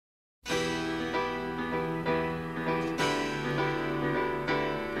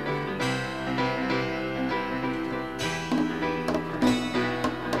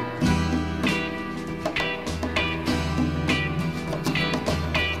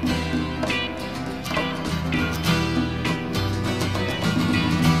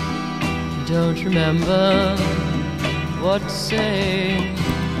don't remember what to say.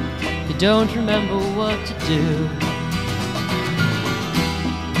 You don't remember what to do.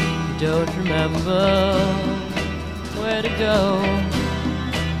 You don't remember where to go.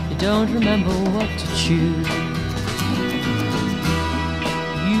 You don't remember what to choose.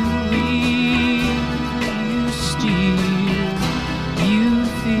 You read, you steal, you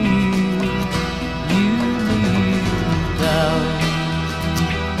feel, you leave down,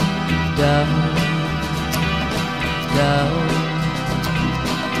 down, down,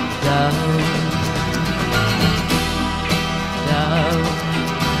 down, down,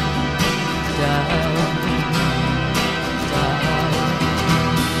 down.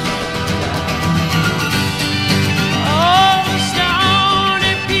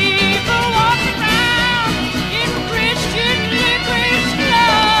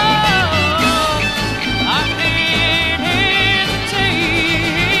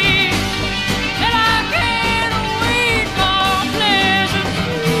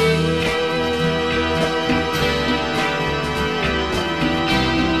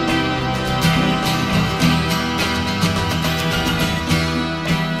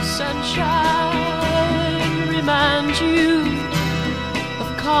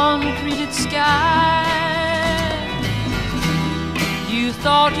 Concreted sky. You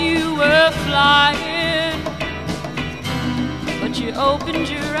thought you were flying, but you opened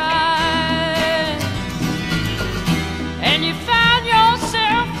your eyes and you found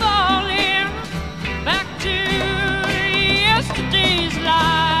yourself falling back to yesterday's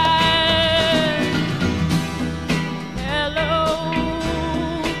life. Hello,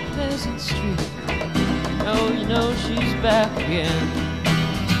 Pleasant Street. You know she's back again.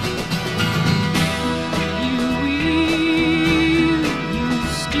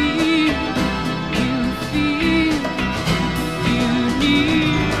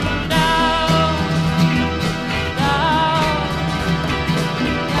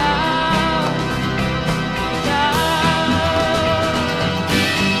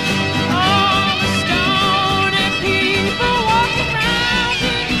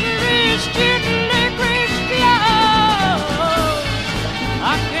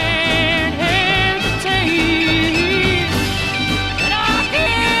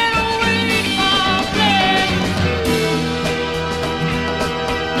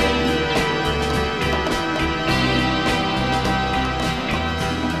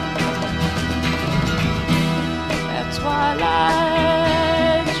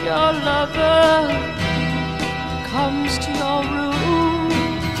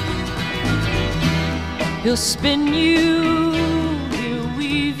 He'll spin you, he'll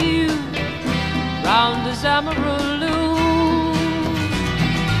weave you round his emerald loom,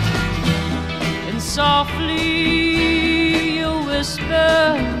 and softly you'll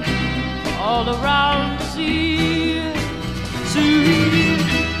whisper all around his ear, sweet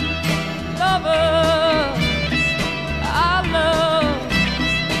lover, I love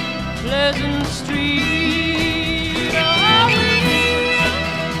Pleasant Street.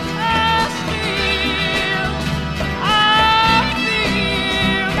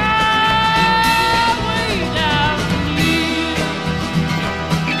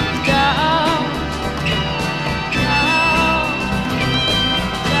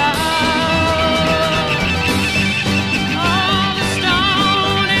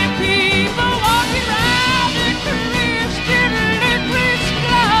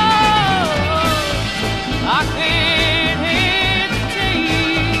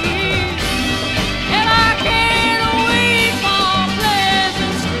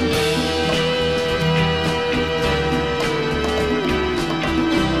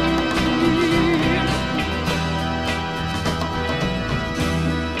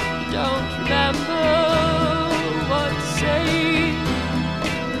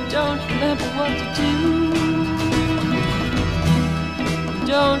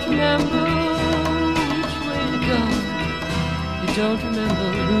 Don't remember which way to go. You don't remember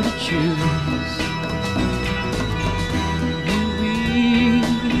who to choose. You read,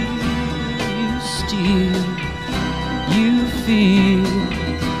 you steal, you feel.